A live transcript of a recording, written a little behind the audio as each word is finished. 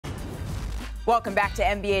Welcome back to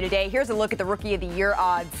NBA Today. Here's a look at the Rookie of the Year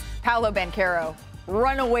odds. Paolo Banchero,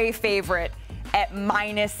 runaway favorite at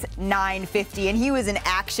minus 950. And he was in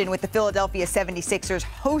action with the Philadelphia 76ers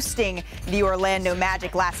hosting the Orlando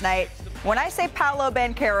Magic last night. When I say Paolo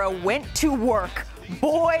Banchero went to work,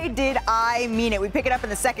 boy, did I mean it. We pick it up in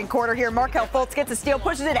the second quarter here. Markelle Fultz gets a steal,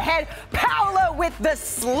 pushes it ahead. Paolo with the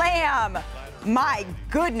slam. My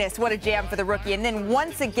goodness, what a jam for the rookie. And then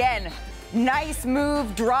once again, nice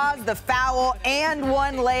move, draws the foul, and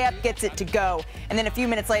one layup gets it to go. And then a few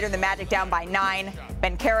minutes later, the Magic down by 9.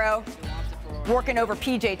 Banchero working over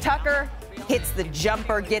P.J. Tucker, hits the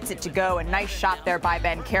jumper, gets it to go. A nice shot there by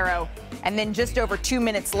Banchero. And then just over 2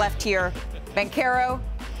 minutes left here, Banchero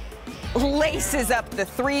laces up the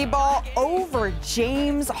three ball over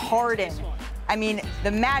James Harden. I mean,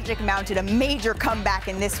 the Magic mounted a major comeback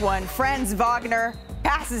in this one. Franz Wagner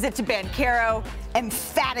passes it to Banchero,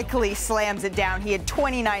 emphatically slams it down. He had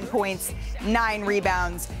 29 points, 9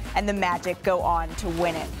 rebounds, and the Magic go on to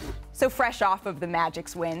win it. So fresh off of the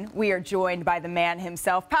Magic's win, we are joined by the man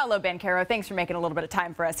himself, Paolo Banchero. Thanks for making a little bit of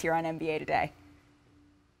time for us here on NBA Today.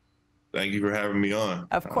 Thank you for having me on.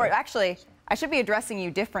 Of course. Actually, I should be addressing you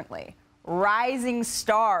differently. Rising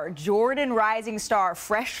star, Jordan Rising Star,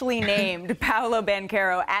 freshly named Paolo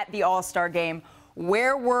Banchero at the All-Star game.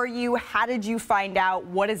 Where were you? How did you find out?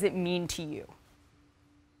 What does it mean to you?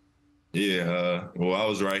 Yeah, well, I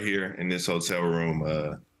was right here in this hotel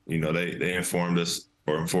room. They informed us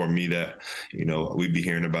or informed me that, we'd be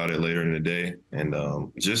hearing about it later in the day. And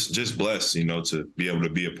just blessed, to be able to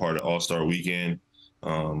be a part of All-Star Weekend.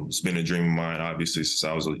 It's been a dream of mine, obviously, since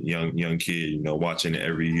I was a young kid, watching it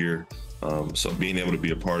every year. So being able to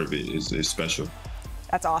be a part of it is special.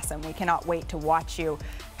 That's awesome. We cannot wait to watch you.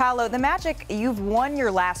 Paolo, the Magic, you've won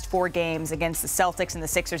your last 4 games against the Celtics and the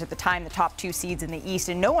Sixers, at the time the top 2 seeds in the East,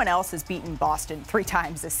 and no one else has beaten Boston 3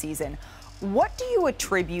 times this season. What do you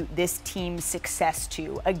attribute this team's success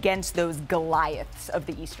to against those Goliaths of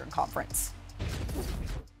the Eastern Conference?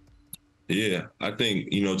 Yeah, I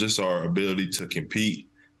think, just our ability to compete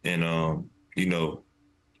and,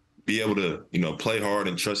 be able to, play hard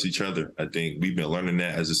and trust each other. I think we've been learning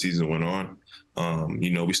that as the season went on.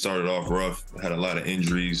 We started off rough, had a lot of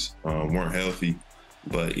injuries, weren't healthy.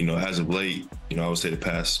 But, as of late, I would say the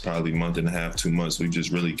past probably month and a half, 2 months, we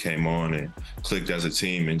just really came on and clicked as a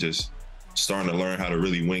team and just starting to learn how to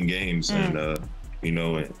really win games. And,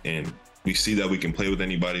 and we see that we can play with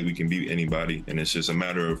anybody, we can beat anybody. And it's just a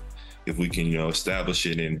matter of if we can, establish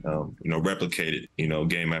it and, replicate it,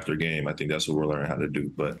 game after game. I think that's what we're learning how to do.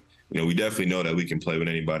 But, we definitely know that we can play with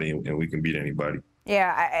anybody and we can beat anybody.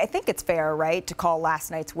 Yeah, I think it's fair, right, to call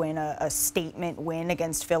last night's win a statement win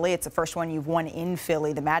against Philly. It's the first one you've won in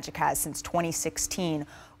Philly, the Magic has, since 2016.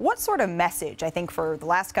 What sort of message, I think for the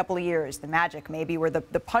last couple of years, the Magic maybe were the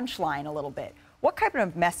punchline a little bit. What kind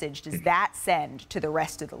of message does that send to the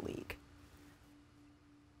rest of the league?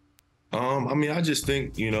 I just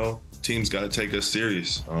think, teams got to take us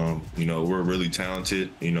serious. We're really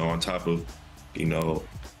talented, on top of,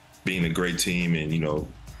 being a great team and,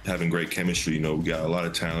 having great chemistry. We got a lot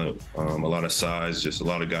of talent, a lot of size, just a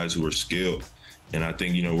lot of guys who are skilled. And I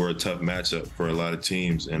think, we're a tough matchup for a lot of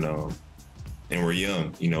teams and we're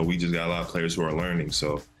young. We just got a lot of players who are learning.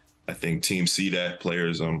 So I think teams see that,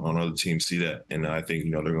 players on other teams see that. And I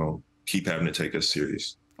think, they're going to keep having to take us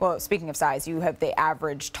serious. Well, speaking of size, you have the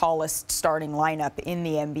average tallest starting lineup in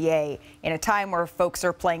the NBA in a time where folks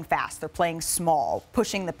are playing fast, they're playing small,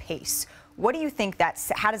 pushing the pace. What do you think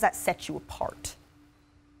how does that set you apart?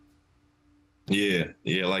 Yeah,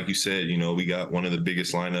 like you said, we got one of the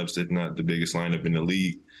biggest lineups, if not the biggest lineup in the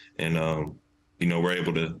league. And, we're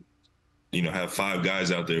able to, have 5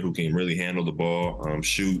 guys out there who can really handle the ball,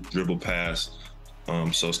 shoot, dribble, pass.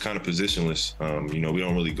 So it's kind of positionless. We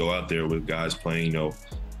don't really go out there with guys playing,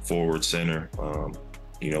 forward, center.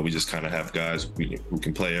 We just kind of have guys who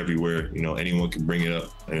can play everywhere. Anyone can bring it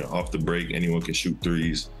up off the break. Anyone can shoot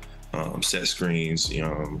threes, set screens, be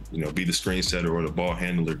the screen setter or the ball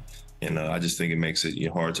handler. And I just think it makes it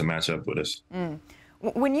hard to match up with us.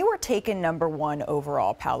 When you were taken #1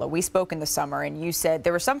 overall, Paolo, we spoke in the summer and you said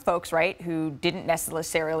there were some folks, right, who didn't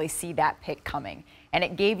necessarily see that pick coming. And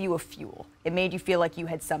it gave you a fuel. It made you feel like you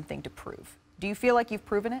had something to prove. Do you feel like you've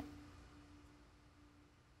proven it?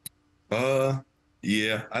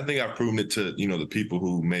 Yeah, I think I've proven it to, the people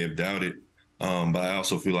who may have doubted. But I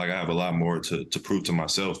also feel like I have a lot more to prove to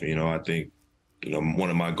myself. I think, one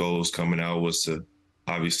of my goals coming out was to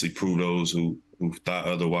obviously prove those who thought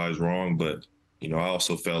otherwise wrong. But, I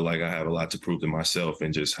also felt like I have a lot to prove to myself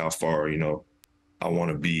and just how far, I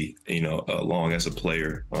want to be, along as a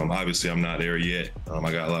player. Obviously, I'm not there yet.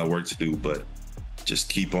 I got a lot of work to do, but just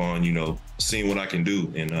keep on, seeing what I can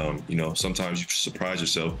do. And, sometimes you surprise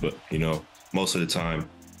yourself, but, most of the time,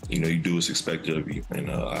 you do what's expected of you.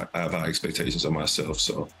 And I have high expectations of myself.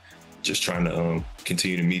 So just trying to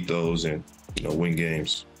continue to meet those and, win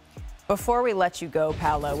games. Before we let you go,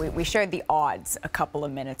 Paolo, we shared the odds a couple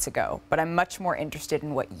of minutes ago, but I'm much more interested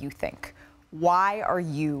in what you think. Why are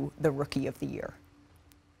you the Rookie of the Year?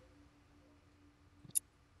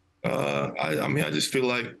 I just feel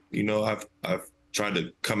like, I've tried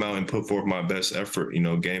to come out and put forth my best effort,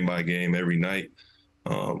 game by game, every night.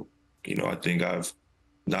 I think I've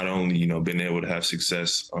not only, been able to have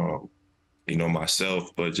success, myself,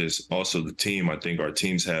 but just also the team. I think our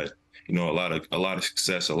team's had, a lot of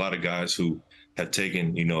success, a lot of guys who have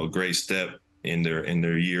taken, a great step in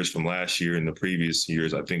their years from last year and the previous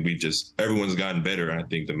years. I think everyone's gotten better. And I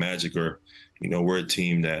think the Magic are, we're a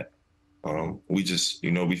team that we just,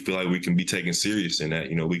 we feel like we can be taken serious and that,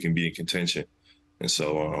 we can be in contention. And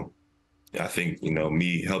so I think,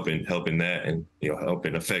 me helping that and,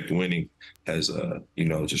 helping affect winning has,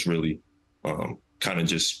 just really kind of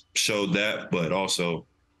just showed that, but also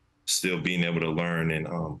still being able to learn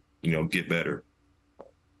and, get better.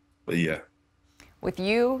 But yeah. With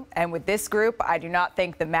you and with this group, I do not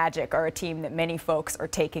think the Magic are a team that many folks are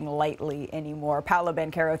taking lightly anymore. Paolo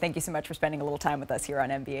Banchero, thank you so much for spending a little time with us here on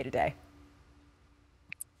NBA Today.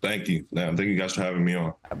 Thank you. Thank you guys for having me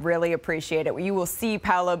on. I really appreciate it. You will see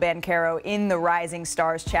Paolo Banchero in the Rising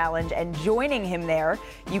Stars Challenge, and joining him there,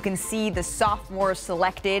 you can see the sophomores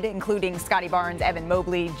selected, including Scotty Barnes, Evan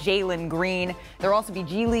Mobley, Jalen Green. There will also be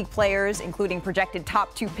G League players, including projected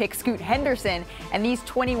top 2 pick Scoot Henderson, and these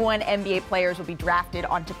 21 NBA players will be drafted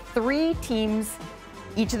onto 3 teams.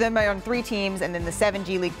 Each of them are on 3 teams, and then the 7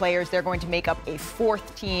 G League players, they're going to make up a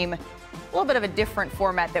 4th team. A little bit of a different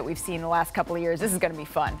format that we've seen the last couple of years. This is going to be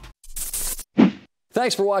fun.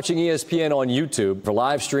 Thanks for watching ESPN on YouTube. For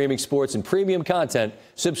live streaming sports and premium content,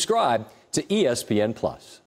 subscribe to ESPN+.